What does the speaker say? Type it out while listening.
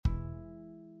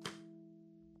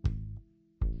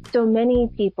so many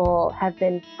people have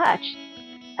been touched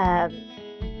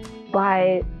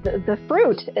by the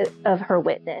fruit of her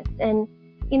witness. And,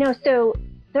 so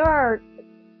there are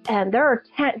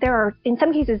in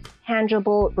some cases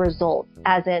tangible results,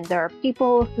 as in there are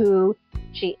people who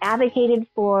she advocated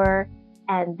for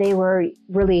and they were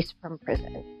released from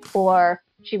prison, or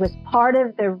she was part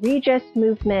of the Regis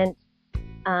movement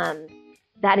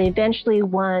that eventually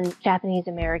won Japanese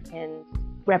Americans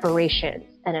reparations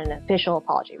and an official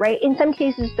apology, right? In some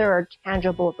cases, there are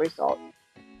tangible results.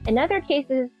 In other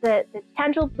cases, the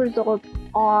tangible results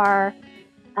are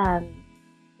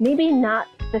maybe not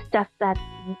the stuff that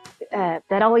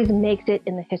always makes it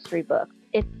in the history books.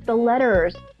 It's the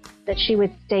letters that she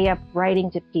would stay up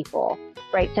writing to people,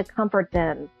 right, to comfort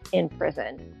them in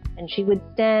prison. And she would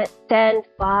send $5,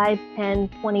 $10,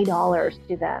 $20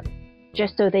 to them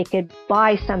just so they could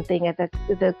buy something at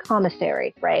the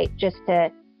commissary, right, just to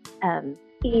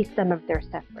ease some of their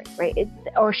suffering, right?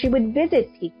 Or she would visit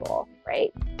people,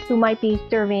 right, who might be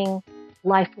serving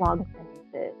lifelong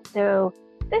sentences. So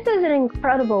this is an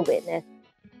incredible witness.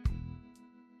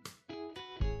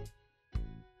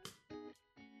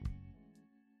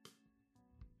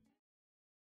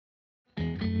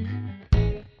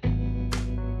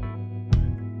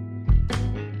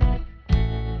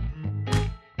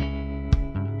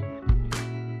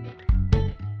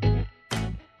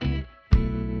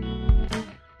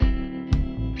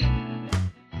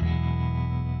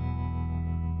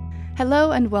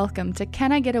 Hello and welcome to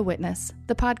Can I Get a Witness,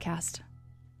 the podcast.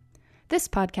 This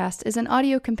podcast is an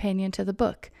audio companion to the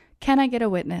book, Can I Get a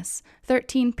Witness?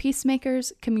 13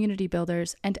 Peacemakers, Community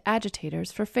Builders, and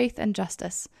Agitators for Faith and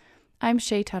Justice. I'm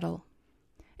Shay Tuttle.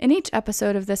 In each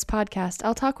episode of this podcast,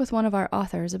 I'll talk with one of our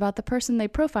authors about the person they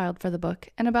profiled for the book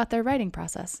and about their writing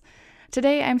process.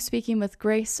 Today, I'm speaking with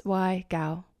Grace Y.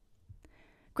 Gao.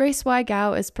 Grace Y.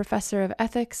 Gao is professor of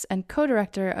ethics and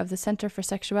co-director of the Center for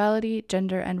Sexuality,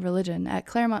 Gender, and Religion at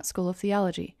Claremont School of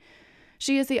Theology.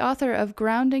 She is the author of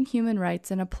Grounding Human Rights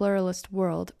in a Pluralist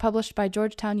World, published by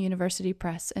Georgetown University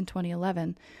Press in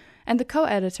 2011, and the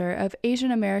co-editor of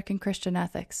Asian American Christian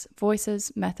Ethics,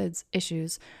 Voices, Methods,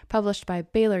 Issues, published by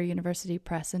Baylor University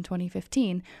Press in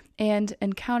 2015, and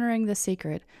Encountering the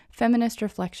Sacred, Feminist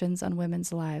Reflections on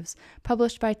Women's Lives,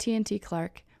 published by T&T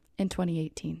Clark in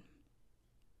 2018.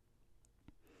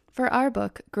 For our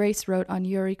book, Grace wrote on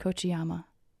Yuri Kochiyama.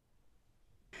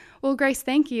 Well, Grace,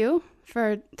 thank you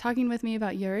for talking with me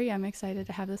about Yuri. I'm excited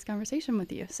to have this conversation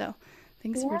with you. So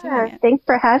thanks for doing it. Thanks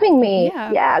for having me.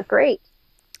 Yeah, great.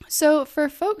 So for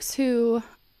folks who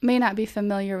may not be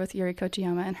familiar with Yuri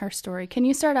Kochiyama and her story, can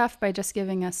you start off by just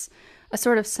giving us a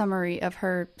sort of summary of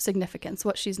her significance,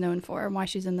 what she's known for, and why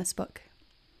she's in this book?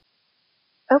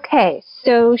 Okay,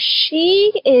 so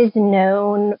she is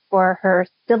known for her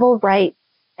civil rights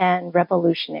and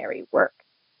revolutionary work.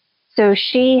 So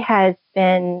she has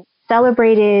been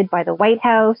celebrated by the White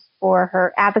House for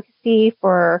her advocacy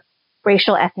for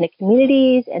racial ethnic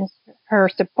communities and her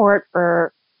support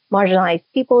for marginalized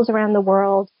peoples around the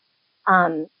world.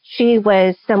 She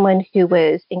was someone who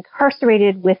was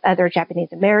incarcerated with other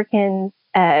Japanese Americans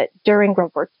during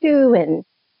World War II and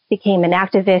became an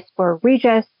activist for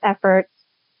Regis efforts.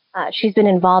 She's been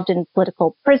involved in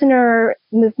political prisoner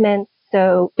movements.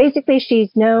 So basically,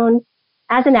 she's known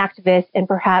as an activist and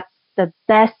perhaps the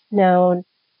best known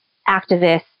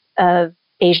activist of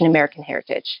Asian American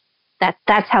heritage.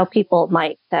 That's how people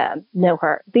might know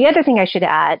her. The other thing I should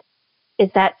add is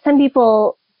that some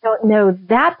people don't know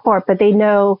that part, but they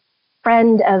know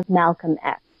friend of Malcolm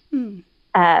X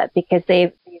because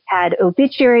they've had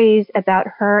obituaries about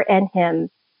her and him,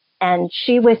 and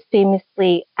she was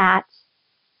famously at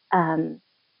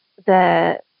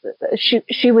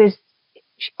she was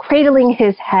cradling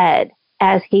his head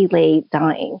as he lay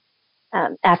dying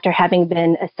after having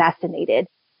been assassinated.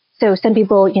 So some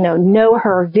people, know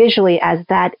her visually as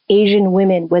that Asian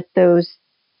woman with those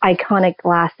iconic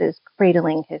glasses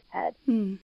cradling his head.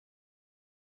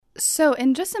 So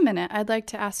in just a minute, I'd like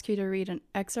to ask you to read an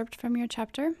excerpt from your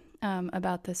chapter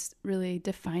about this really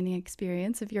defining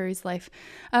experience of Yuri's life.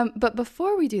 But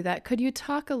before we do that, could you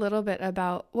talk a little bit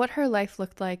about what her life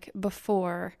looked like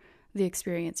before the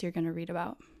experience you're going to read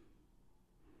about?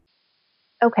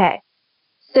 Okay.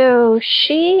 So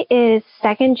she is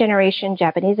second generation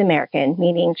Japanese American,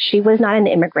 meaning she was not an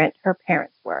immigrant, her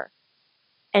parents were.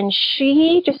 And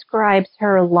she describes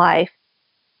her life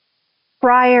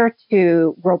prior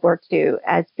to World War II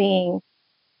as being,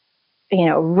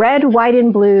 red, white,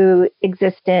 and blue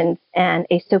existence and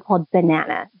a so-called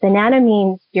banana. Banana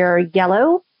means you're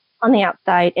yellow on the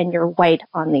outside and you're white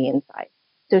on the inside.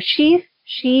 So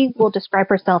she will describe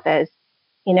herself as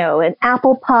an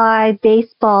apple pie,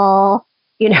 baseball,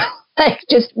 like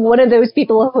just one of those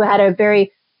people who had a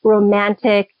very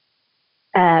romantic,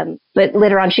 but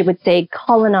later on she would say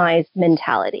colonized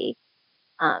mentality,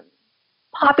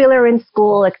 popular in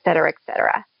school, et cetera, et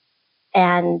cetera.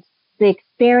 And the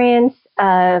experience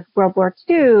of World War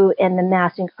II and the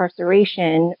mass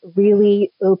incarceration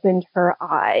really opened her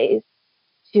eyes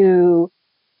to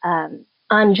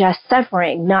unjust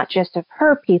suffering, not just of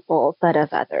her people, but of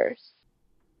others.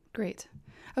 Great.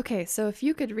 Okay, so if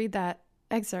you could read that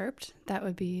excerpt, that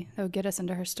would get us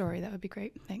into her story. That would be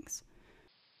great. Thanks.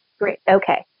 Great.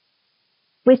 Okay.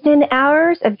 Within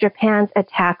hours of Japan's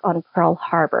attack on Pearl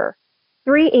Harbor,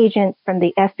 3 agents from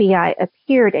the FBI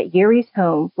appeared at Yuri's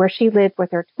home where she lived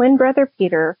with her twin brother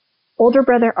Peter, older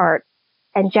brother Art,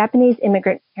 and Japanese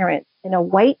immigrant parents in a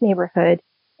white neighborhood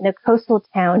in a coastal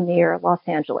town near Los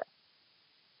Angeles.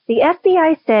 The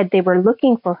FBI said they were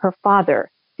looking for her father,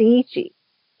 Seiichi,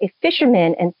 a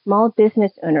fisherman and small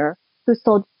business owner who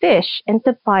sold fish and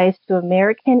supplies to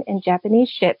American and Japanese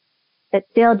ships that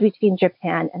sailed between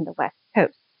Japan and the West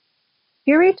Coast.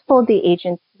 Yuri told the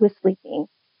agents he was sleeping,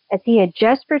 as he had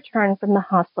just returned from the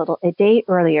hospital a day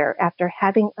earlier after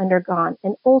having undergone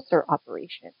an ulcer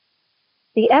operation.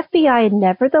 The FBI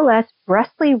nevertheless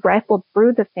brusquely rifled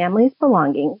through the family's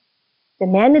belongings,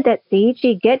 demanded that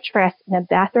Seiichi get dressed in a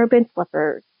bathrobe and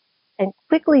slippers, and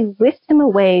quickly whisked him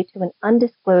away to an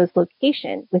undisclosed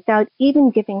location without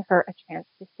even giving her a chance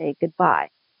to say goodbye.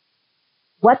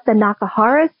 What the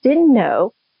Nakaharas didn't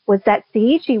know was that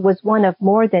Seiichi was one of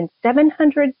more than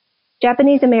 700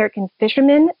 Japanese-American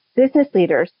fishermen, business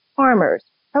leaders, farmers,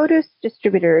 produce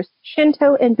distributors,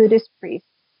 Shinto and Buddhist priests,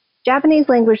 Japanese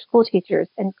language school teachers,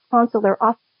 and consular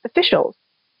officials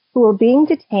who were being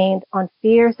detained on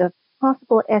fears of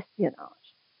possible espionage,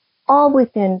 all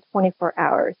within 24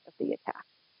 hours of the attack.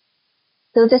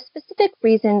 Though the specific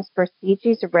reasons for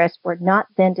Seiichi's arrest were not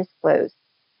then disclosed,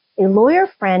 a lawyer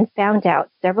friend found out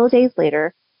several days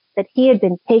later that he had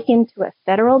been taken to a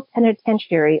federal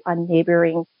penitentiary on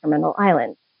neighboring Terminal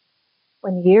Island.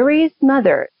 When Yuri's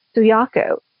mother,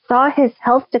 Tsuyako, saw his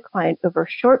health decline over a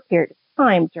short period of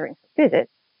time during her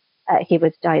visits, he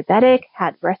was diabetic,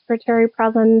 had respiratory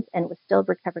problems, and was still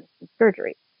recovering from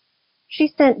surgery. She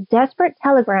sent desperate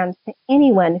telegrams to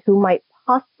anyone who might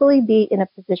possibly be in a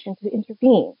position to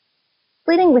intervene,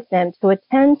 pleading with them to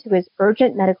attend to his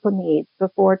urgent medical needs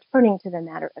before turning to the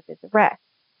matter of his arrest.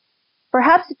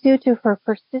 Perhaps due to her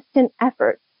persistent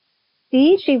efforts,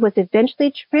 Seiichi was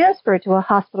eventually transferred to a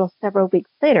hospital several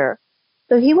weeks later,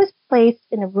 though he was placed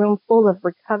in a room full of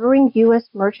recovering U.S.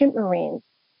 merchant marines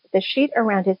with a sheet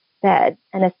around his bed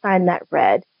and a sign that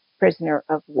read, "Prisoner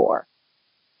of War."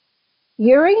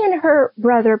 Yuri and her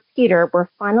brother Peter were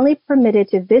finally permitted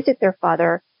to visit their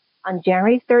father on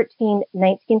January 13,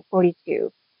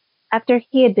 1942, after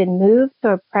he had been moved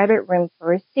to a private room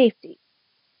for his safety.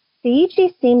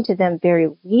 Seiichi seemed to them very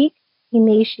weak,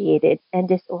 emaciated, and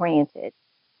disoriented.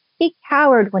 He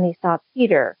cowered when he saw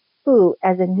Peter, who,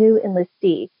 as a new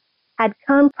enlistee, had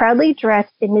come proudly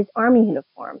dressed in his army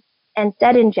uniform and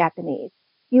said in Japanese,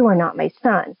 "You are not my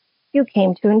son. You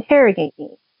came to interrogate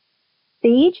me."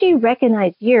 Seiichi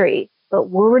recognized Yuri, but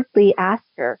worriedly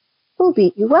asked her, "Who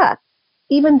beat you up?"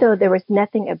 even though there was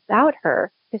nothing about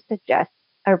her to suggest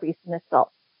a recent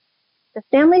assault. The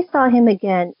family saw him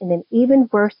again in an even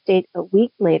worse state a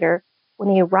week later when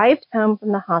he arrived home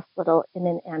from the hospital in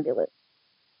an ambulance.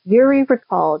 Yuri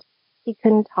recalled, "He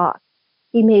couldn't talk.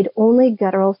 He made only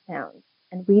guttural sounds,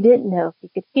 and we didn't know if he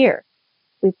could hear.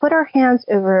 We put our hands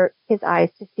over his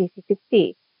eyes to see if he could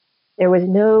see. There was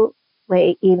no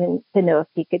way even to know if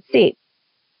he could see.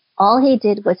 All he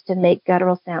did was to make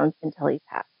guttural sounds until he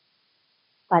passed.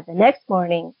 By the next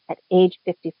morning, at age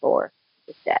 54,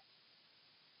 he was dead."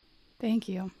 Thank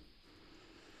you.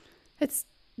 It's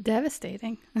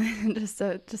devastating just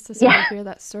to sort of hear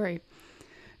that story.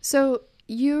 So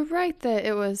you write that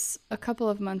it was a couple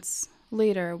of months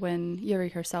later when Yuri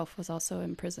herself was also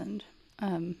imprisoned.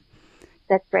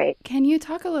 That's right. Can you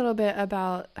talk a little bit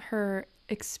about her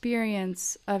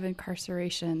experience of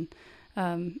incarceration?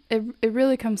 It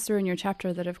really comes through in your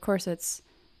chapter that, of course, it's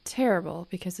terrible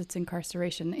because it's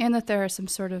incarceration, and that there are some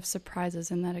sort of surprises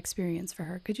in that experience for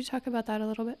her. Could you talk about that a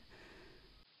little bit?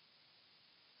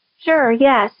 Sure,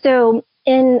 yeah. So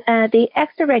in the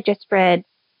excerpt I just read,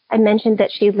 I mentioned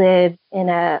that she lived in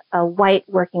a white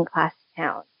working class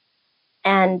town.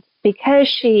 And because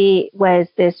she was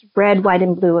this red, white,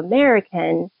 and blue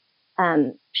American,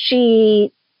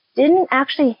 she didn't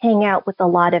actually hang out with a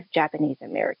lot of Japanese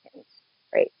Americans,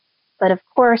 right? But of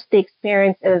course, the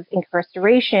experience of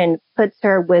incarceration puts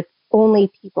her with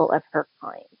only people of her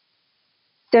kind.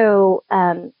 So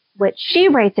what she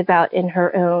writes about in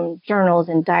her own journals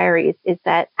and diaries is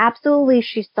that absolutely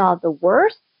she saw the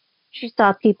worst. She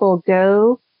saw people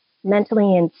go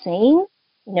mentally insane.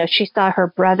 You know, she saw her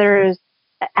brother's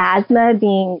asthma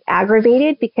being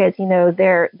aggravated because, you know,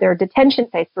 their detention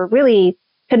sites were really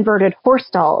converted horse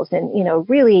stalls and, you know,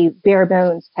 really bare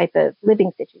bones type of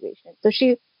living situation. So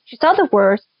she saw the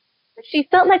worst, but she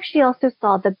felt like she also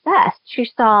saw the best. She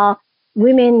saw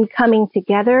women coming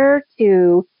together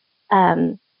to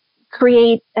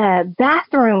create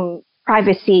bathroom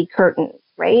privacy curtains,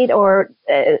 right? Or,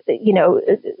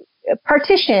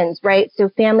 partitions, right? So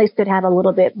families could have a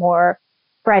little bit more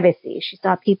privacy. She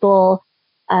saw people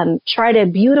try to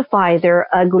beautify their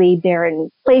ugly,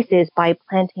 barren places by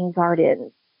planting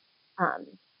gardens.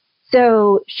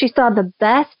 So she saw the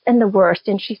best and the worst,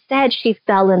 and she said she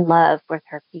fell in love with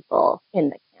her people in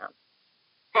the camp.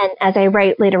 And as I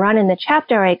write later on in the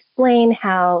chapter, I explain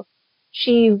how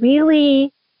she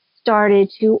really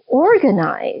started to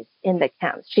organize in the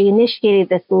camps. She initiated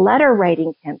this letter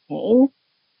writing campaign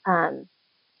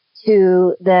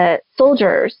to the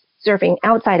soldiers serving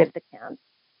outside of the camps.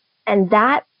 And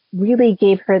that really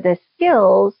gave her the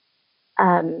skills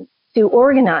to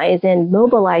organize and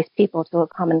mobilize people to a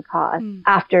common cause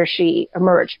after she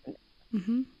emerged from it.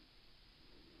 Mm-hmm.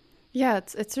 Yeah,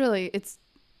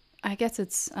 I guess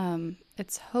it's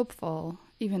hopeful,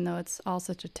 even though it's all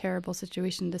such a terrible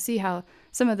situation, to see how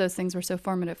some of those things were so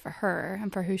formative for her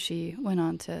and for who she went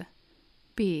on to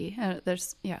be.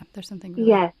 There's something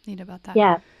really neat about that.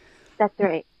 Yeah, that's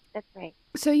right. That's right.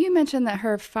 So you mentioned that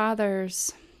her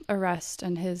father's arrest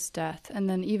and his death, and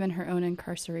then even her own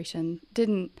incarceration,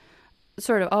 didn't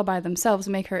sort of all by themselves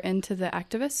make her into the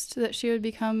activist that she would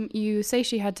become. You say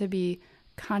she had to be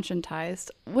conscientized.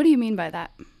 What do you mean by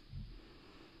that?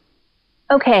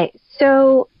 Okay,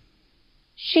 so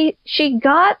she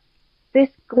got this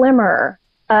glimmer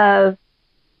of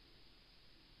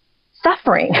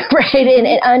suffering, right,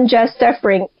 and unjust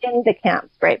suffering in the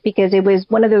camps, right, because it was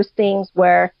one of those things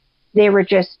where they were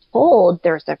just told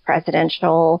there's a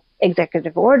presidential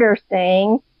executive order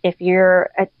saying if you're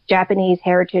a Japanese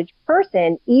heritage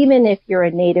person, even if you're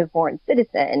a native-born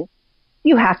citizen,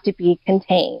 you have to be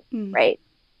contained, right?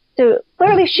 So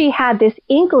clearly she had this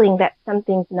inkling that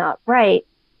something's not right.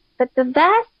 But the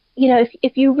vast,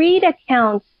 if you read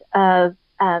accounts of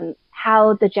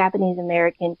how the Japanese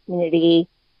American community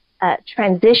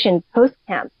transitioned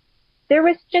post-camp, there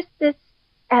was just this,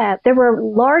 there were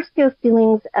large-scale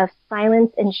feelings of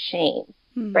silence and shame,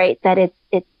 right? That it's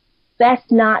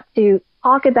best not to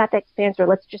talk about the experience, or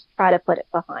let's just try to put it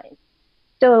behind.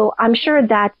 So I'm sure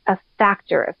that's a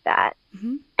factor of that.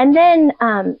 Mm-hmm. And then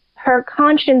her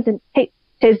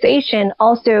conscientization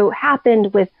also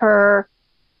happened with her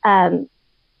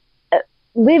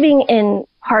living in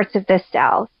parts of the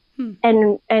South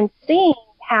and seeing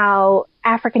how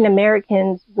African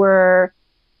Americans were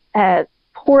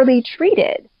poorly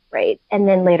treated, right? And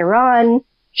then later on,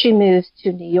 she moves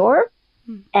to New York,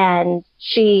 and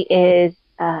she is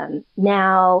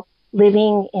now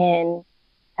living in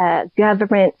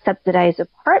government subsidized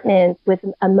apartments with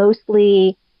a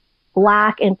mostly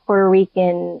Black and Puerto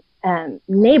Rican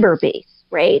neighbor base,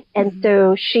 right? And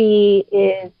so she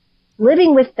is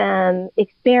living with them,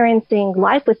 experiencing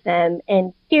life with them,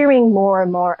 and hearing more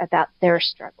and more about their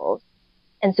struggles.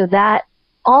 And so that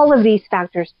all of these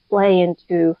factors play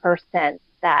into her sense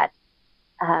that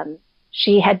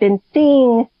she had been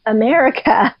seeing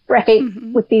America, right,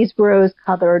 with these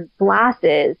rose-colored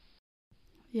glasses.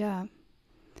 Yeah.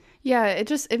 Yeah,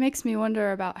 it makes me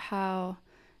wonder about how,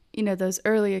 those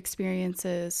early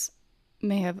experiences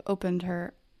may have opened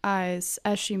her eyes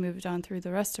as she moved on through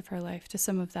the rest of her life to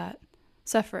some of that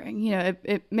suffering.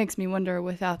 It makes me wonder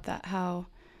without that how,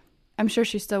 I'm sure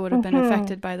she still would have been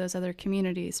affected by those other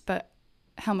communities, but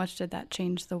how much did that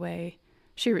change the way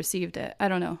she received it? I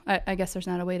don't know. I guess there's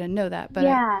not a way to know that, but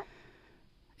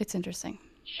it's interesting.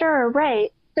 Sure,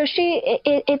 right. So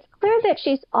it's clear that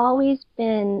she's always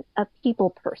been a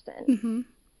people person,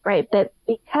 right? But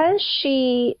because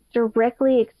she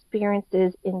directly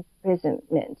experiences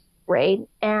imprisonment, right,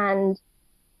 and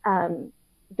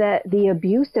the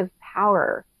abuse of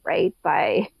power, right,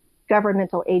 by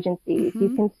governmental agencies,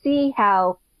 you can see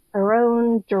how her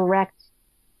own direct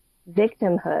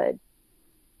victimhood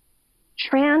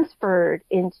transferred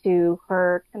into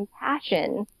her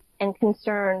compassion and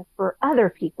concern for other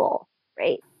people,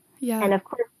 right? Yeah. And of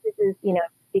course, this is,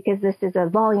 because this is a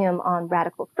volume on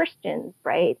radical Christians,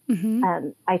 right?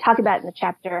 I talk about in the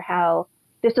chapter how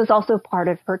this was also part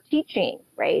of her teaching,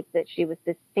 right? That she was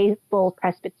this faithful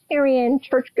Presbyterian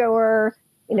churchgoer,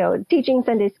 teaching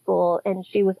Sunday school, and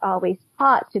she was always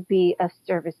taught to be of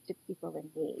service to people in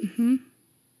need. Mm-hmm.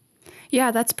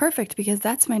 Yeah, that's perfect because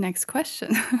that's my next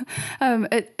question.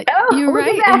 You're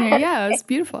right. Yeah, it's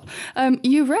beautiful.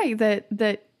 You're right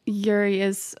that Yuri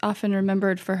is often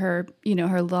remembered for her,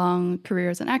 her long career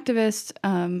as an activist,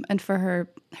 and for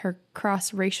her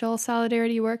cross-racial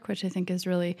solidarity work, which I think is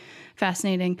really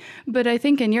fascinating. But I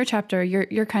think in your chapter,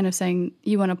 you're kind of saying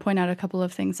you want to point out a couple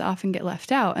of things that often get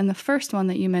left out. And the first one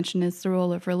that you mentioned is the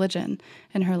role of religion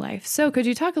in her life. So could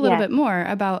you talk a little bit more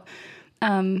about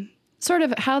sort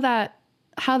of how that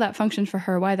functioned for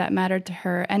her, why that mattered to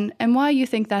her, and why you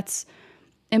think that's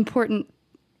important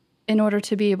in order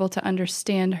to be able to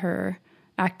understand her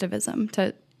activism,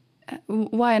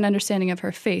 why an understanding of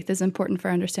her faith is important for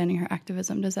understanding her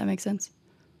activism. Does that make sense?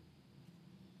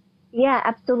 Yeah,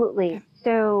 absolutely. Okay.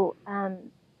 So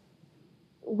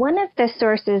one of the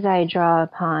sources I draw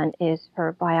upon is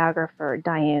her biographer,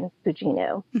 Diane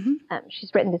Fujino. Mm-hmm.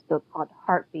 She's written this book called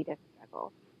Heartbeat of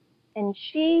Struggle. And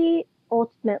she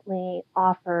ultimately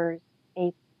offers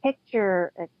a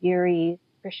picture of Yuri's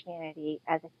Christianity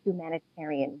as a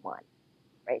humanitarian one,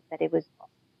 right? That it was,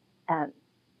 and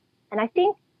I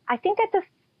think that's a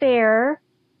fair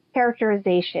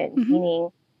characterization, mm-hmm. meaning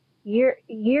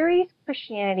Yuri's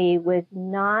Christianity was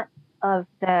not of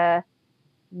the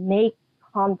make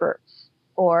converts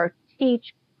or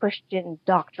teach Christian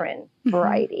doctrine mm-hmm.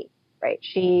 variety, right?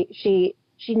 She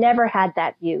never had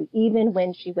that view, even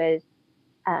when she was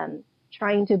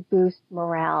trying to boost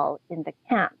morale in the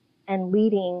camp and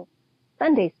leading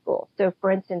Sunday school. So,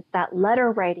 for instance, that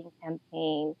letter writing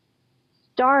campaign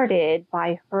started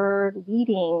by her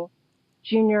leading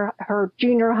her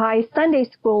junior high Sunday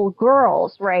school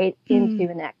girls, right, into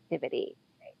an activity.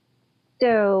 Right?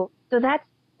 So that's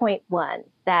point one,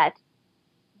 that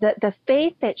the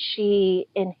faith that she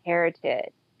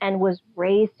inherited and was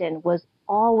raised in was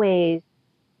always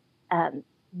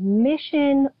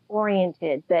mission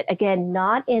oriented, but again,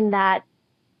 not in that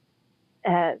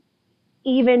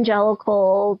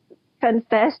evangelical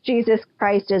confess Jesus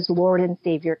Christ as Lord and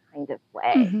Savior kind of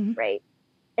way, mm-hmm. right?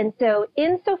 And so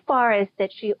insofar as that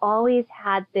she always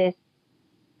had this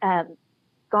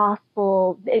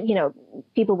gospel,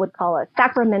 people would call it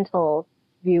sacramental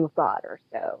view of God or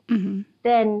so, mm-hmm.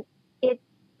 then it's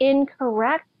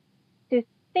incorrect to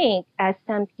think, as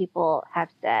some people have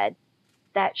said,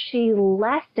 that she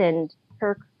lessened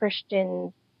her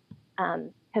Christian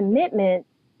commitment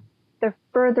the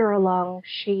further along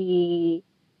she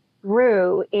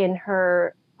grew in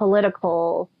her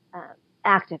political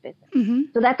activism. Mm-hmm.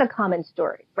 So that's a common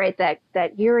story, right?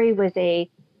 That Yuri was a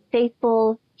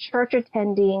faithful,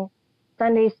 church-attending,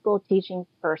 Sunday school teaching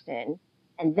person,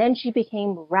 and then she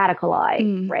became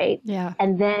radicalized, right? Yeah.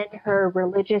 And then her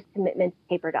religious commitments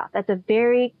tapered off. That's a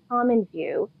very common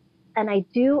view, and I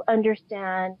do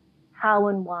understand how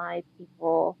and why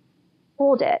people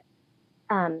hold it.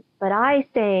 But I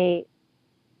say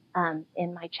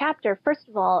in my chapter, first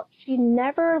of all, she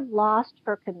never lost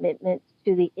her commitment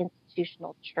to the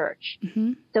institutional church.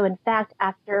 Mm-hmm. So in fact,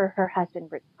 after her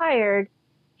husband retired,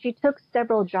 she took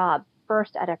several jobs,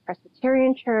 first at a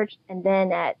Presbyterian church and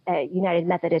then at a United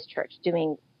Methodist church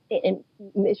doing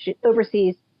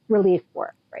overseas relief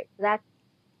work, right? So that's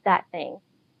that thing.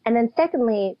 And then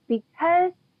secondly,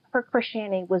 because her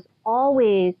Christianity was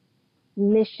always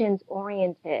missions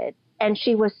oriented and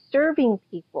she was serving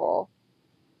people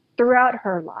throughout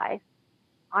her life,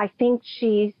 I think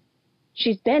she's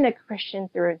been a Christian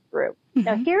through and through. Mm-hmm.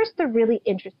 Now, here's the really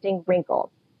interesting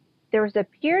wrinkle. There was a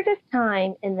period of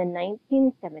time in the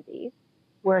 1970s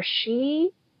where she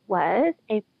was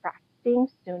a practicing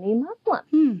Sunni Muslim.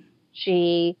 Mm.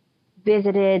 She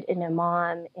visited an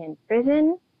imam in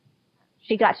prison.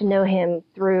 She got to know him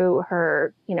through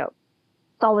her,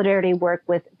 solidarity work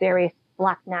with various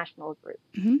Black national groups.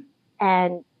 Mm-hmm.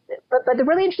 And but the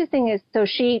really interesting thing is, so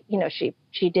she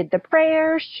did the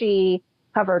prayers, she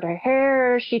covered her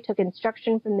hair, she took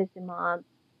instruction from this imam,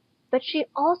 but she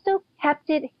also kept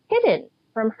it hidden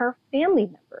from her family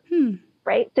members,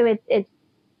 right? So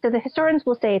so the historians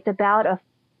will say it's about a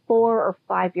 4 or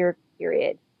 5 year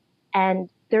period, and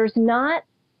there's not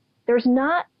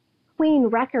clean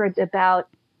records about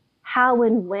how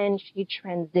and when she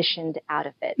transitioned out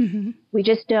of it. Mm-hmm. We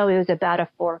just know it was about a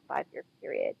 4 or 5 year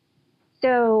period.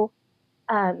 So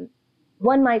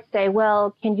one might say,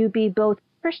 well, can you be both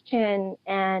Christian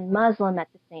and Muslim at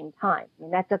the same time? I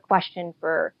mean, that's a question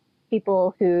for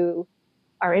people who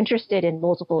are interested in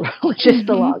multiple religious mm-hmm.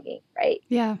 belonging, right?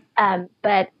 Yeah.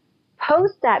 But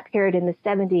post that period in the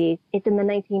 70s, it's in the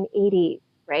 1980s,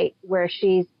 right, where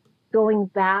she's going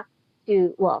back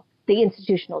to, well, the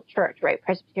institutional church, right?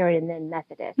 Presbyterian and then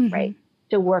Methodist, right?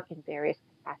 To work in various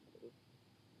capacities.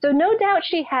 So no doubt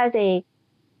she has a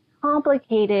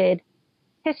complicated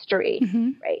history,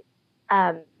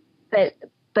 right?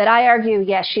 But I argue,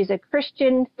 yes, she's a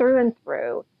Christian through and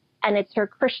through, and it's her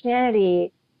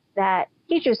Christianity that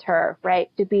teaches her, right,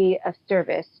 to be of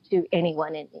service to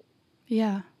anyone in need.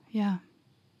 Yeah, yeah.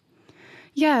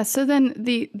 Yeah, so then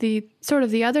the sort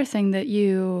of the other thing that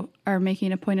you are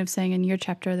making a point of saying in your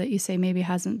chapter that you say maybe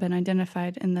hasn't been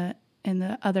identified in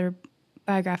the other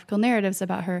biographical narratives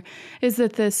about her is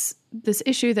that this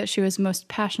issue that she was most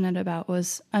passionate about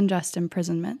was unjust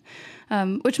imprisonment,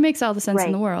 which makes all the sense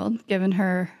in the world given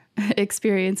her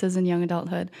experiences in young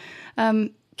adulthood.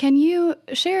 Can you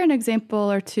share an example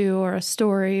or two or a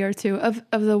story or two of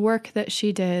the work that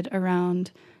she did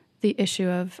around the issue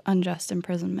of unjust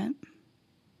imprisonment?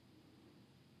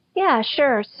 Yeah,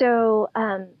 sure. So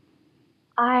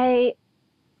I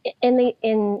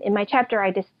in my chapter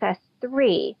I discuss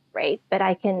three, right? But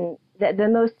the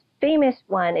most famous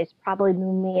one is probably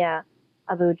Mumia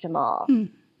Abu Jamal.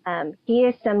 He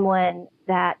is someone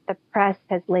that the press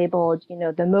has labeled,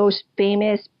 the most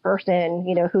famous person,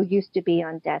 who used to be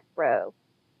on death row.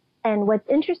 And what's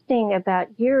interesting about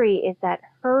Yuri is that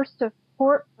her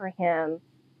support for him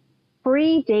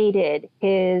predated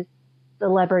his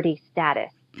celebrity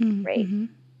status, right?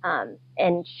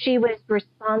 And she was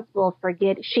responsible for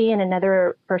she and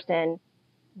another person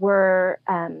were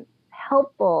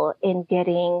helpful in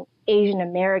getting Asian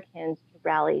Americans to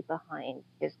rally behind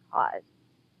his cause.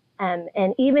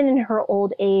 And even in her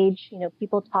old age,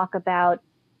 people talk about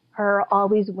her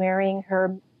always wearing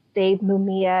her Save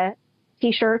Mumia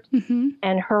t-shirt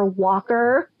and her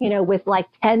walker, with like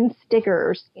 10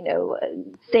 stickers,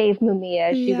 Save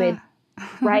Mumia. She would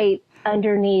write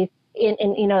underneath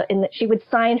she would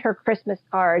sign her Christmas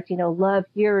cards, love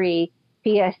Yuri,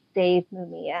 P.S. Save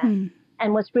Mumia.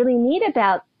 And what's really neat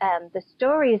about the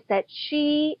story is that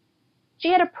she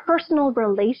had a personal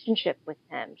relationship with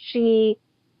him. She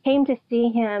came to see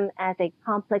him as a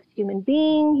complex human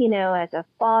being, as a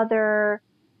father,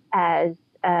 as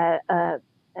a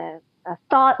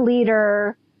thought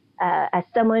leader, as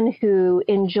someone who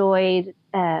enjoyed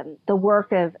the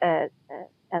work of a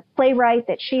playwright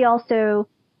that she also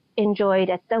enjoyed,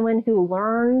 as someone who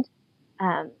learned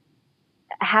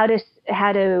how to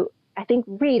I think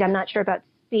read, I'm not sure about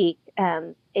speak,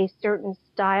 a certain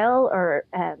style or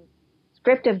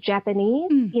script of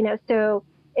Japanese, so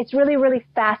it's really, really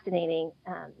fascinating.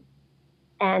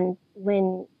 And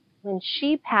when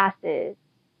she passes,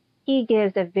 he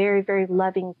gives a very, very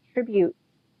loving tribute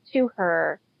to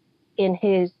her in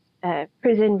his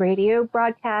prison radio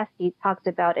broadcast. He talks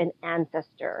about an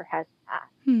ancestor has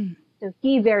passed. So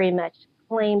he very much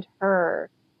claimed her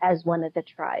as one of the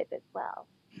tribe as well.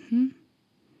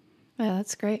 Yeah,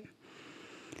 that's great.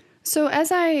 So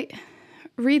as I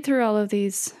read through all of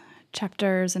these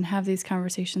chapters and have these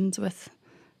conversations with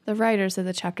the writers of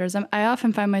the chapters, I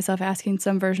often find myself asking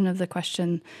some version of the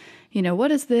question, what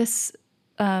does this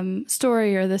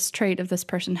story or this trait of this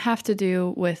person have to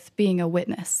do with being a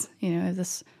witness?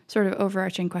 This sort of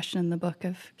overarching question in the book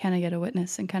of can I get a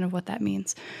witness and kind of what that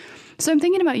means. So I'm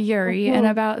thinking about Yuri and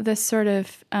about this sort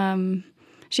of,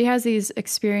 she has these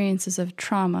experiences of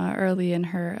trauma early in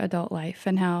her adult life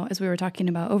and how, as we were talking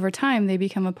about, over time, they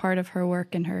become a part of her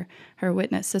work and her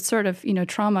witness. It's sort of,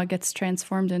 trauma gets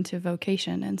transformed into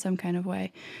vocation in some kind of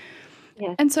way.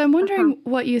 Yes. And so I'm wondering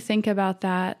what you think about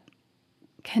that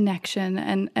connection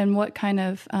and what kind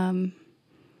of,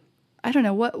 I don't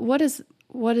know, what is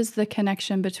the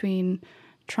connection between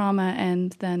trauma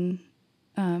and then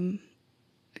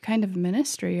kind of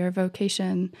ministry or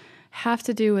vocation have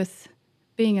to do with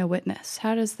being a witness?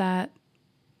 How do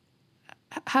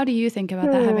you think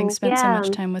about that, having spent so much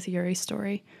time with Yuri's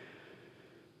story?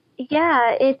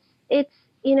 Yeah, it's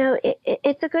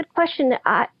a good question.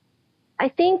 I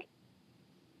think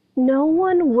no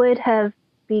one would have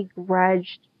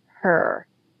begrudged her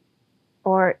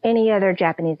or any other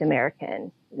Japanese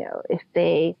American,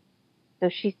 so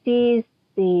she sees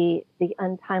the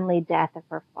untimely death of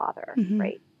her father,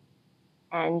 right?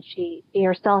 And she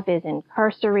herself is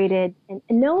incarcerated, and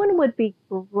no one would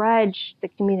begrudge the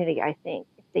community, I think,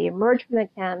 if they emerged from the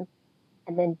camps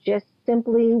and then just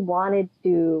simply wanted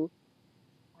to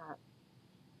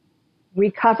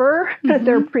recover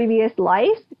their previous life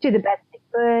to the best they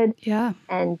could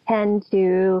and tend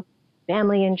to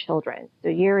family and children. So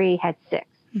Yuri had 6,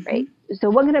 right? So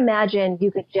one can imagine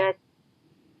you could just,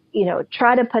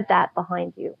 try to put that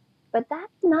behind you. But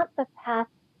that's not the path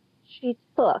she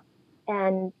took.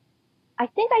 And I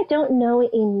think I don't know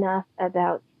enough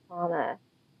about trauma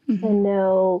to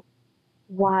know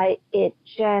why it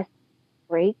just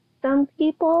breaks some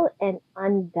people and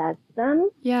undoes them.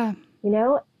 Yeah.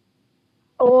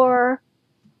 Or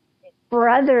for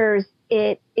others,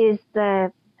 it is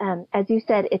as you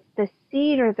said, it's the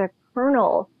seed or the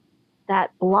kernel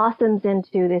that blossoms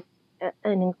into this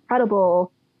an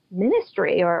incredible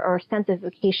ministry or sense of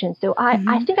vocation. So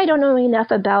I think I don't know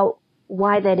enough about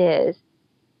why that is.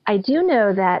 I do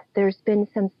know that there's been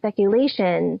some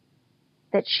speculation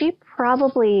that she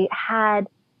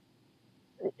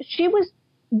was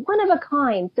one of a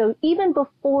kind. So even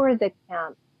before the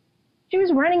camp, she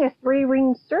was running a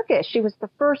 3-ring circus. She was the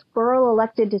first girl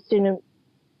elected to student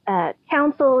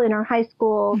council in her high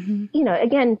school.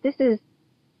 Again, this is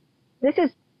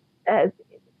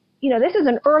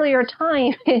an earlier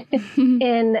time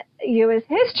in U.S.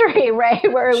 history,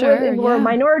 right? Where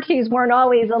minorities weren't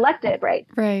always elected, right?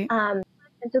 Right. And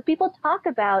so people talk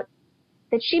about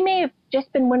that she may have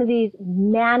just been one of these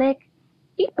manic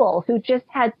people who just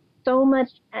had so much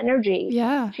energy.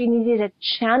 Yeah. She needed to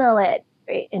channel it,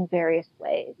 right, in various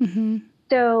ways.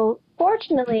 So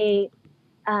fortunately,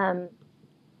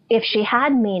 if she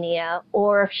had mania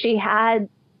or if she had,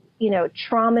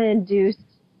 trauma-induced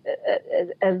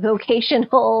a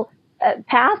vocational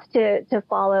path to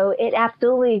follow, it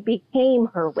absolutely became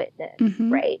her witness,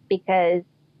 right? Because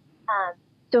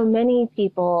so many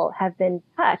people have been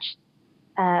touched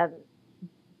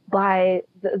by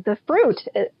the fruit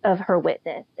of her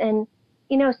witness, and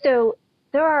so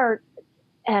there are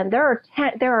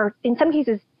in some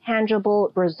cases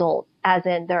tangible results, as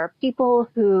in there are people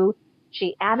who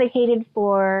she advocated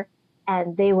for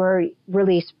and they were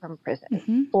released from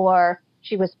prison, or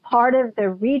she was part of the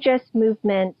Regis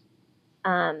movement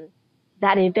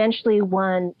that eventually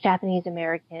won Japanese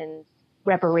Americans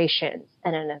reparations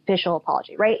and an official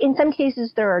apology, right? In some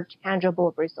cases, there are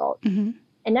tangible results.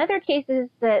 In other cases,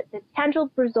 the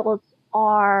tangible results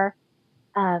are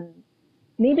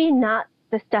maybe not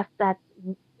the stuff that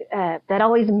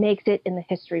always makes it in the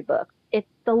history books. It's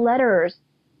the letters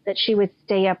that she would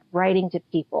stay up writing to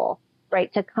people,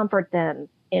 right, to comfort them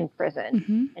in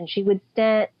prison. And she would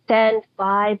send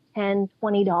 $5, $10,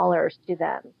 $20 to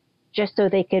them just so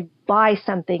they could buy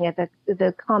something at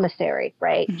the commissary,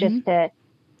 right, just to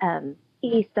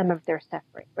ease some of their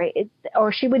suffering, right?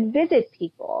 Or she would visit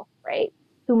people, right,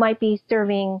 who might be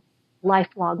serving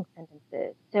lifelong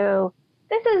sentences. So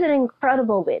this is an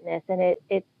incredible witness, and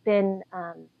it's been,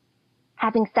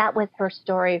 having sat with her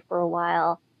story for a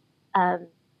while,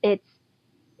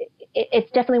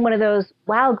 it's definitely one of those,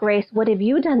 wow, Grace, what have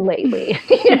you done lately?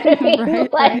 Given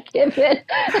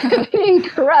the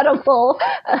incredible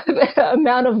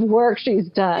amount of work she's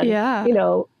done,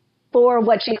 for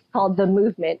what she's called the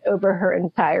movement over her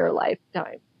entire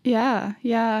lifetime. Yeah.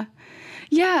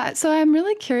 So I'm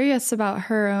really curious about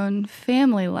her own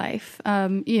family life.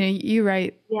 You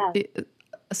write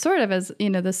sort of as,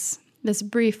 this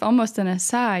brief, almost an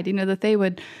aside, that they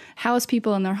would house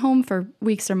people in their home for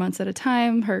weeks or months at a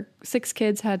time. Her 6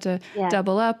 kids had to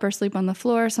double up or sleep on the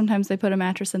floor. Sometimes they put a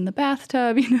mattress in the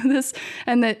bathtub,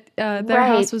 and that their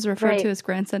house was referred to as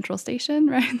Grand Central Station,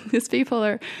 right? These people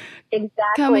are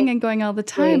coming and going all the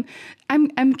time.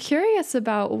 I'm curious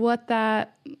about what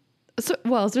that,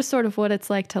 just sort of what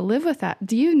it's like to live with that.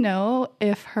 Do you know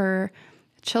if her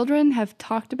children have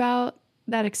talked about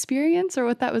that experience or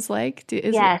what that was like?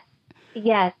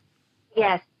 Yes,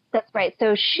 that's right.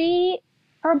 So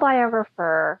her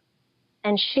biographer,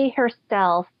 and she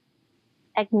herself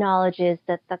acknowledges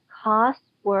that the costs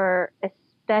were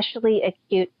especially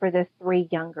acute for the 3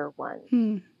 younger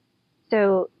ones.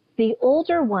 So the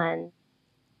older ones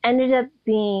ended up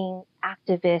being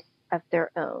activists of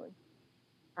their own.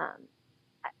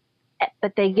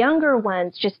 But the younger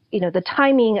ones, just, the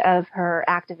timing of her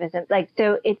activism,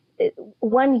 so it's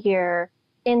 1 year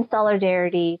in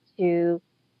solidarity to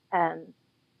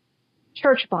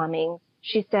church bombings,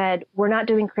 she said, we're not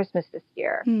doing Christmas this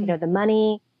year. The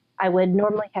money I would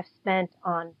normally have spent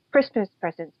on Christmas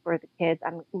presents for the kids,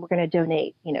 we're going to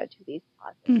donate, to these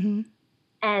causes.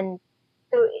 And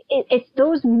so it's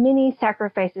those mini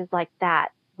sacrifices like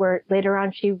that where later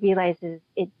on she realizes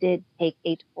it did take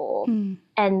a toll.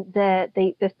 And the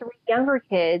 3 younger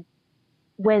kids,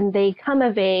 when they come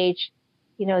of age,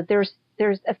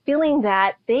 there's a feeling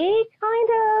that they kind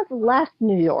of left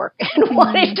New York and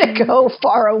wanted to go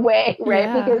far away,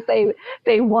 right? Because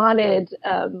they wanted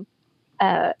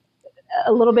a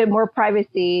little bit more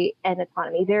privacy and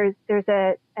autonomy. There's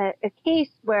a case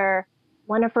where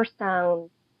one of her sons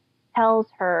tells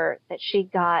her that he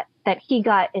got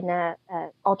in a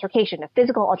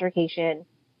physical altercation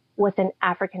with an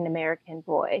African American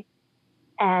boy,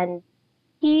 and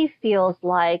he feels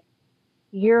like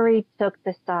Yuri took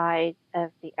the side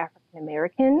of the African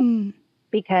Americans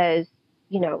because,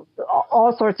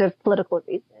 all sorts of political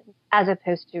reasons, as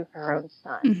opposed to her own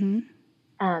son.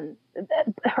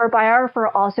 Her biographer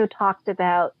also talks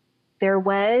about there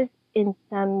was, in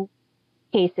some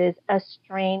cases, a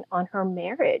strain on her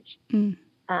marriage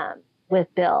with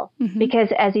Bill. Because,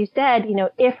 as you said,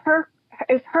 if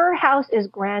her house is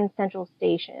Grand Central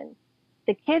Station,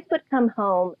 the kids would come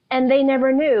home and they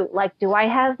never knew, like, do I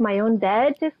have my own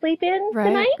bed to sleep in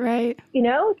tonight? Right.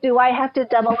 Do I have to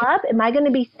double up? Am I going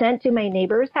to be sent to my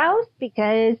neighbor's house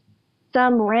because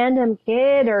some random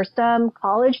kid or some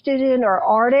college student or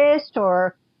artist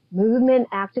or movement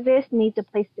activist needs a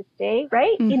place to stay,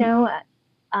 right?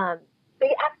 But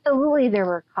absolutely there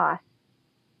were costs.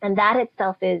 And that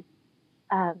itself is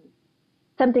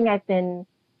something I've been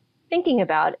thinking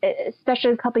about,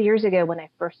 especially a couple of years ago when I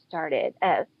first started.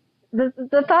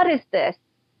 The thought is this: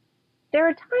 there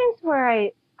are times where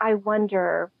I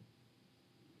wonder,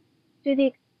 to the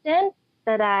extent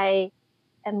that I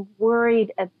am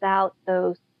worried about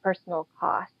those personal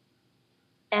costs,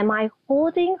 am I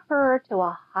holding her to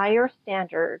a higher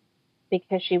standard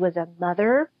because she was a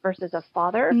mother versus a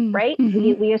father, right?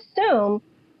 We assume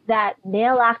that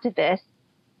male activists,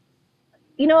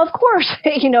 of course,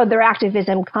 their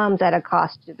activism comes at a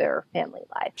cost to their family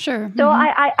life. Sure. So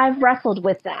I've wrestled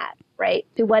with that, right?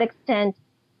 To what extent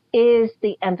is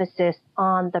the emphasis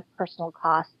on the personal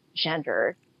cost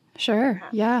gendered? Sure.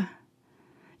 Yeah.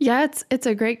 Yeah, it's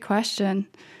a great question.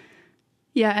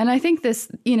 Yeah, and I think this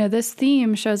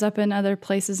theme shows up in other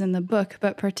places in the book,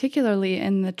 but particularly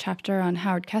in the chapter on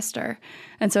Howard Kester.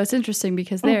 And so it's interesting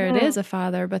because there it is a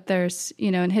father, but there's,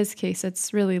 in his case,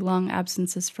 it's really long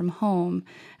absences from home.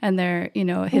 And there,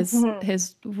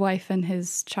 his wife and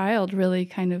his child really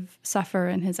kind of suffer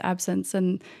in his absence.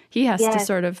 And he has to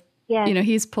sort of,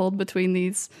 he's pulled between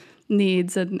these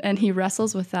needs and he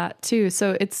wrestles with that too.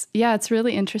 So it's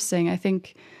really interesting. I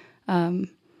think,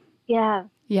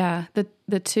 yeah,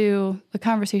 the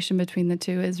conversation between the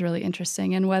two is really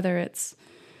interesting. And whether it's,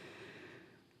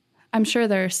 I'm sure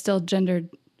there are still gendered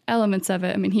elements of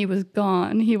it. I mean, he was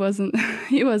gone. He wasn't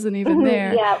even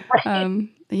there.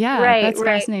 That's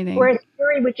fascinating. Whereas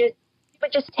Yuri would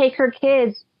just take her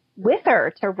kids with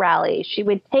her to rally. She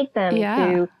would take them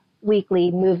to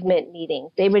weekly movement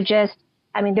meetings. They would just,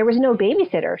 there was no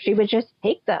babysitter. She would just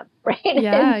take them, right?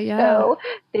 So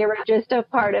they were just a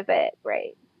part of it,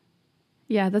 right?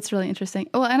 Yeah, that's really interesting.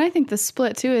 Well, and I think the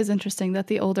split, too, is interesting, that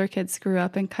the older kids grew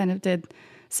up and kind of did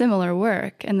similar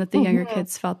work and that the younger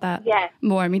kids felt that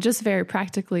more. I mean, just very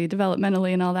practically,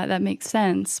 developmentally and all that makes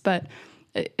sense. But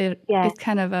it's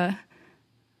kind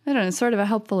of sort of a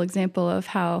helpful example of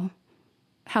how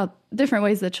different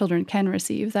ways that children can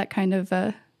receive that kind of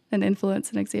an influence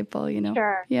and example,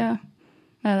 Sure. Yeah.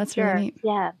 No, that's really neat.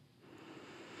 Yeah.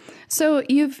 So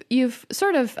you've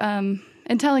sort of...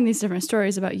 in telling these different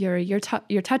stories about Yuri,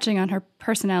 you're touching on her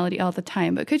personality all the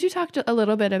time. But could you talk a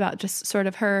little bit about just sort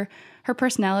of her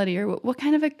personality, or what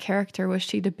kind of a character was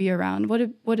she to be around?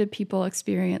 What did people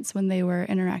experience when they were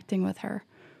interacting with her?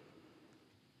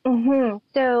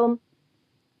 So,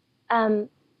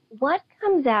 what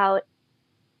comes out,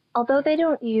 although they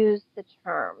don't use the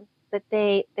term, but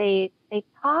they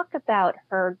talk about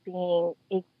her being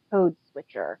a code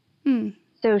switcher.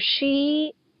 So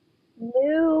she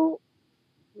knew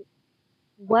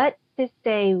what to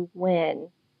say when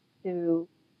to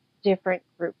different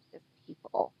groups of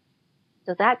people.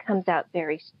 So that comes out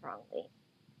very strongly.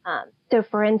 So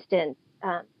for instance,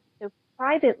 so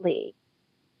privately,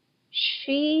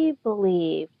 she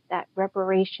believed that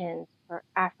reparations for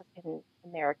African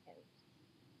Americans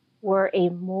were a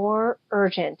more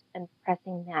urgent and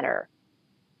pressing matter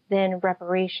than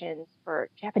reparations for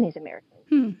Japanese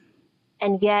Americans.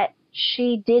 And yet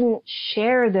she didn't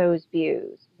share those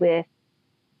views with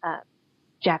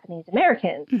Japanese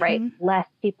Americans, right? Lest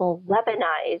people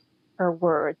weaponize her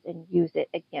words and use it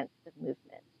against the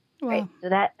movement, right? So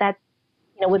that's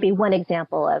would be one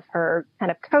example of her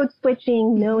kind of code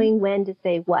switching, knowing when to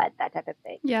say what, that type of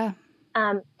thing. Yeah.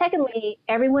 Secondly,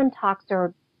 everyone talks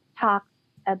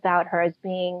about her as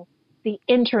being the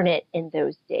internet in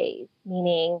those days,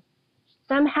 meaning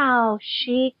somehow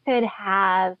she could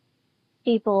have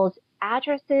people's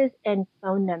addresses and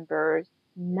phone numbers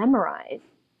memorized.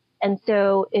 And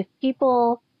so if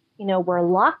people, were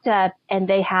locked up and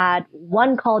they had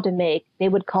one call to make, they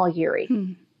would call Yuri.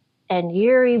 And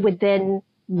Yuri would then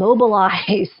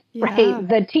mobilize, right,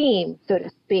 the team, so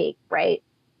to speak, right,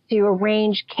 to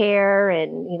arrange care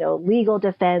and, legal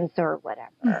defense or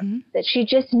whatever. That she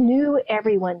just knew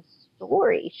everyone's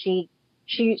story.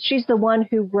 She's the one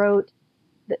who wrote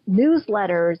the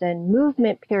newsletters and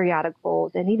movement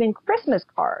periodicals and even Christmas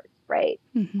cards, right?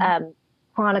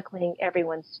 Chronicling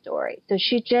everyone's story. So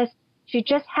she just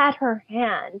had her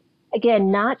hand,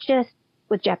 again, not just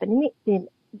with Japanese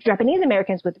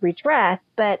Americans with redress,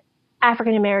 but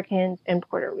African Americans and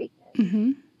Puerto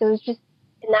Ricans. So it was just,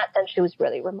 in that sense, she was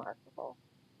really remarkable.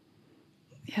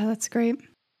 Yeah, that's great.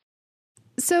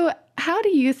 So how do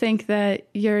you think that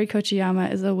Yuri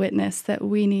Kochiyama is a witness that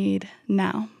we need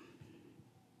now?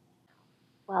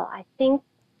 Well, I think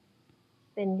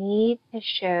the need to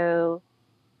show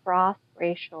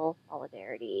cross-racial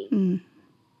solidarity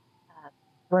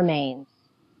remains.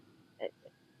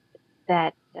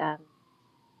 That, I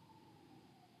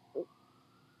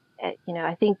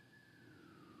think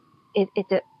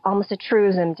it's almost a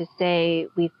truism to say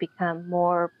we've become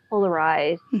more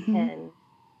polarized and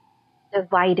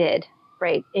divided,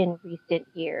 right, in recent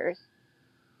years.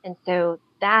 And so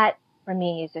that, for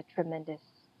me, is a tremendous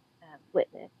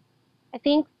witness. I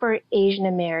think for Asian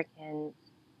Americans,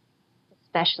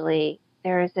 especially,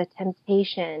 there is a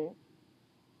temptation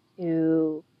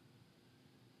to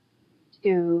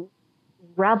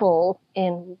revel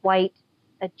in white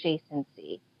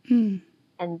adjacency. And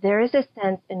there is a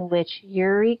sense in which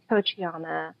Yuri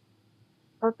Kochiyama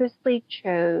purposely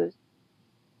chose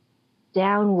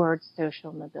downward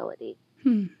social mobility,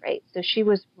 right? So she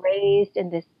was raised in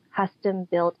this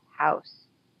custom-built house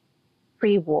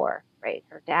pre-war, right?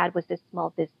 Her dad was this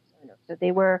small business owner. So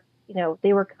they were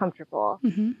comfortable.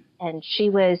 And she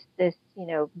was this,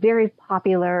 very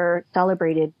popular,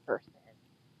 celebrated person.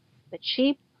 But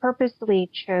she purposely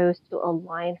chose to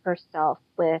align herself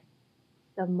with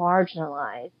the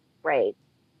marginalized, right,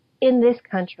 in this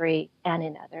country and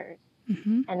in others.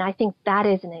 And I think that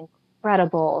is an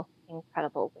incredible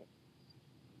witness,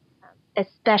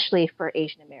 especially for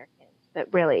Asian Americans,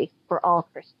 but really for all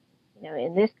Christians.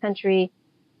 In this country,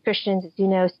 Christians, as you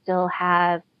know, still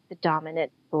have the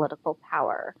dominant political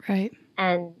power. Right.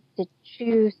 And to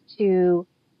choose to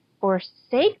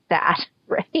forsake that,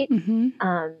 right,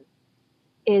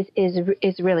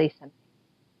 is really something.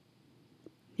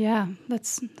 Yeah,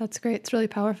 that's great. It's really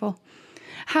powerful.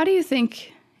 How do you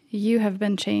think you have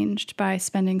been changed by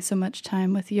spending so much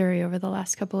time with Yuri over the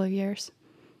last couple of years?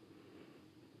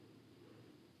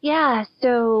 Yeah,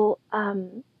 so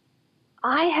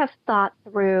I have thought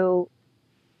through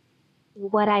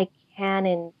what I can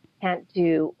and can't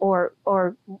do, or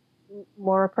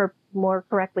more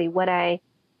correctly, what I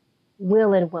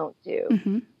will and won't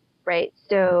do. Right.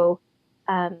 So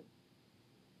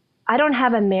I don't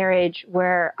have a marriage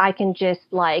where I can just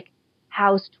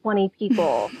house 20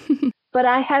 people, but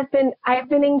I've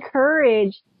been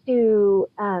encouraged to,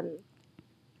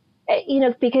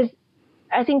 because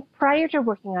I think prior to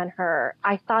working on her,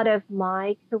 I thought of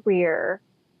my career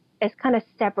as kind of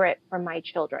separate from my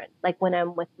children. Like when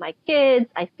I'm with my kids,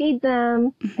 I feed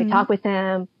them, I talk with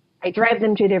them, I drive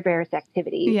them to their various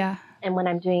activities. Yeah. And when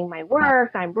I'm doing my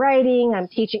work, I'm writing, I'm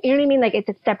teaching, you know what I mean? Like it's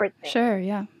a separate thing. Sure,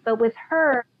 yeah. But with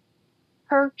her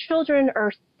children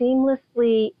are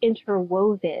seamlessly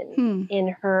interwoven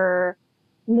in her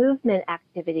movement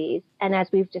activities. And as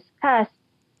we've discussed,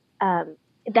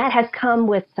 that has come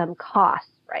with some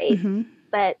costs, right?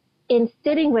 But in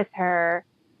sitting with her,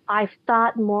 I've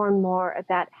thought more and more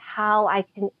about how I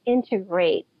can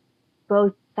integrate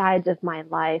both sides of my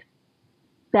life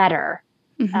better.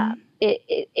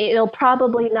 It'll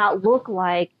probably not look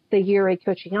like the Yuri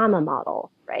Kochiyama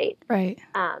model, right? Right.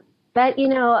 But,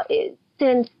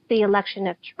 since the election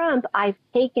of Trump, I've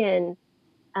taken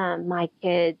my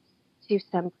kids to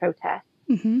some protests.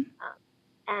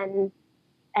 And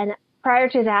prior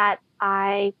to that,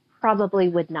 I probably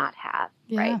would not have,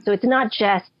 right? So it's not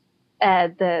just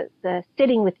the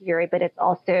sitting with Yuri, but it's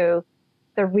also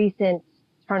the recent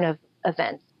turn of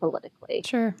events politically.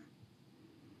 Sure.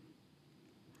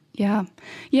 Yeah.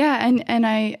 Yeah. And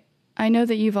I know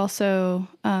that you've also,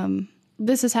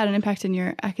 this has had an impact in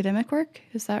your academic work.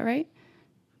 Is that right?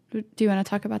 Do you want to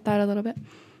talk about that a little bit?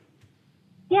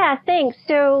 Yeah, thanks.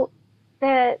 So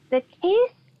the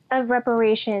case of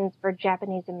reparations for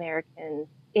Japanese Americans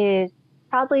is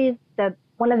probably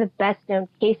one of the best known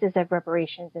cases of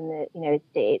reparations in the United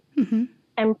States,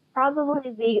 and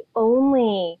probably the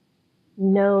only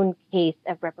known case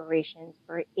of reparations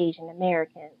for Asian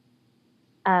Americans.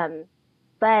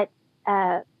 But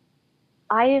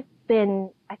I've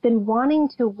been wanting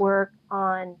to work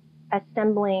on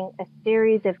assembling a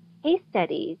series of case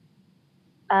studies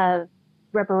of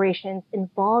reparations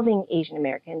involving Asian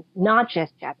Americans, not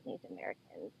just Japanese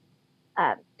Americans.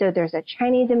 So there's a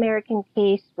Chinese American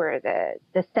case where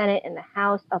the Senate and the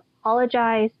House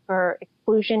apologized for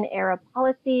exclusion era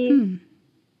policies.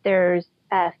 There's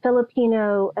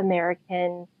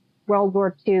Filipino-American World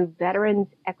War II veterans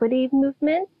equity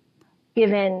movement,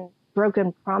 given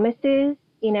broken promises,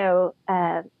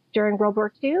 during World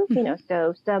War II. Mm-hmm.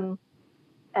 So some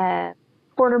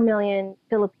 250,000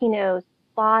 Filipinos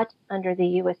fought under the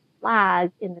U.S.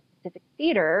 flag in the Pacific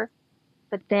Theater,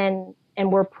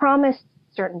 and were promised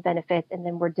certain benefits and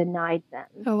then were denied them.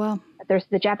 Oh, wow. There's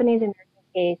the Japanese-American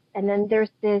case, and then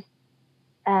there's this,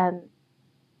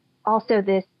 also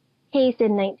this case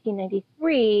in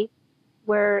 1993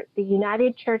 where the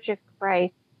United Church of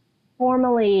Christ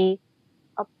formally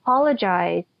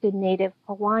apologized to Native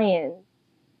Hawaiians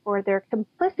for their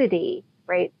complicity,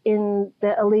 right, in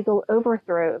the illegal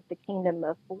overthrow of the Kingdom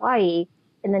of Hawaii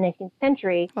in the 19th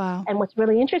century. Wow. And what's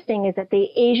really interesting is that the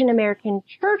Asian American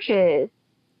churches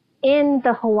in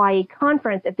the Hawaii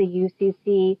Conference of the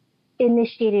UCC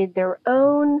initiated their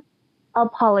own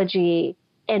apology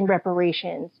and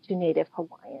reparations to Native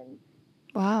Hawaiians.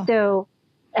 Wow. So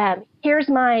here's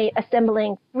my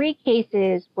assembling 3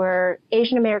 cases where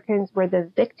Asian Americans were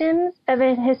the victims of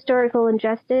a historical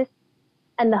injustice,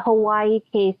 and the Hawaii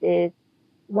case is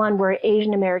one where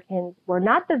Asian Americans were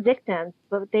not the victims,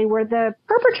 but they were the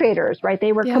perpetrators, right?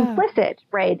 They were complicit,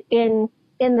 right, in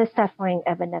the suffering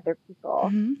of another people.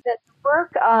 Mm-hmm. The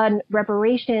work on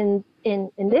reparations in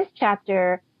this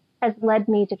chapter has led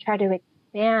me to try to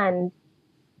expand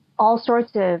all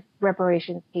sorts of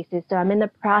reparations cases. So I'm in the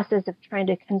process of trying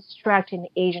to construct an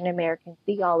Asian American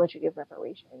theology of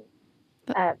reparations.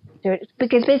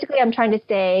 Because basically I'm trying to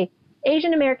say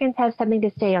Asian Americans have something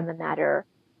to say on the matter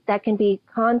that can be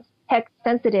context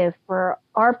sensitive for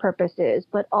our purposes,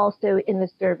 but also in the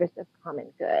service of common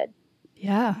good.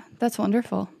 Yeah, that's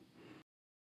wonderful.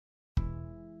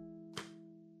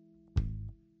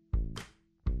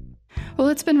 Well,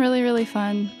 it's been really, really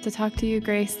fun to talk to you,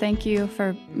 Grace. Thank you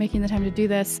for making the time to do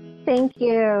this. Thank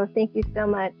you. Thank you so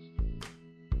much.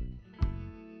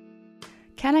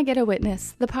 Can I Get a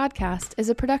Witness? The podcast is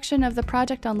a production of the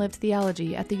Project on Lived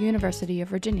Theology at the University of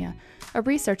Virginia, a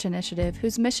research initiative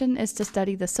whose mission is to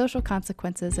study the social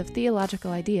consequences of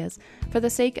theological ideas for the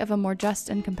sake of a more just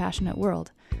and compassionate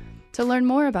world. To learn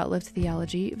more about lived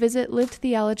theology, visit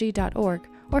livedtheology.org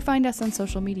or find us on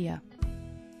social media.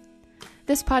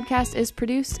 This podcast is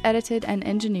produced, edited, and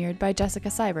engineered by Jessica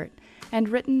Seibert, and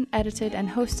written, edited, and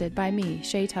hosted by me,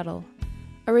 Shay Tuttle.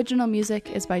 Original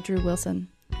music is by Drew Wilson.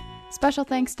 Special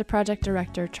thanks to Project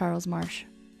Director Charles Marsh.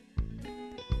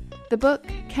 The book,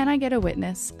 Can I Get a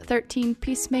Witness? 13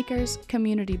 Peacemakers,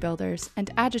 Community Builders,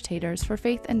 and Agitators for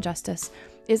Faith and Justice,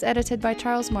 is edited by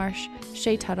Charles Marsh,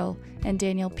 Shay Tuttle, and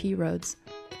Daniel P. Rhodes.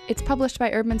 It's published by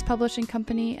Eerdmans Publishing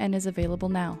Company and is available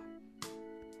now.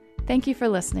 Thank you for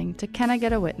listening to Can I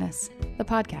Get a Witness? The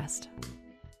podcast.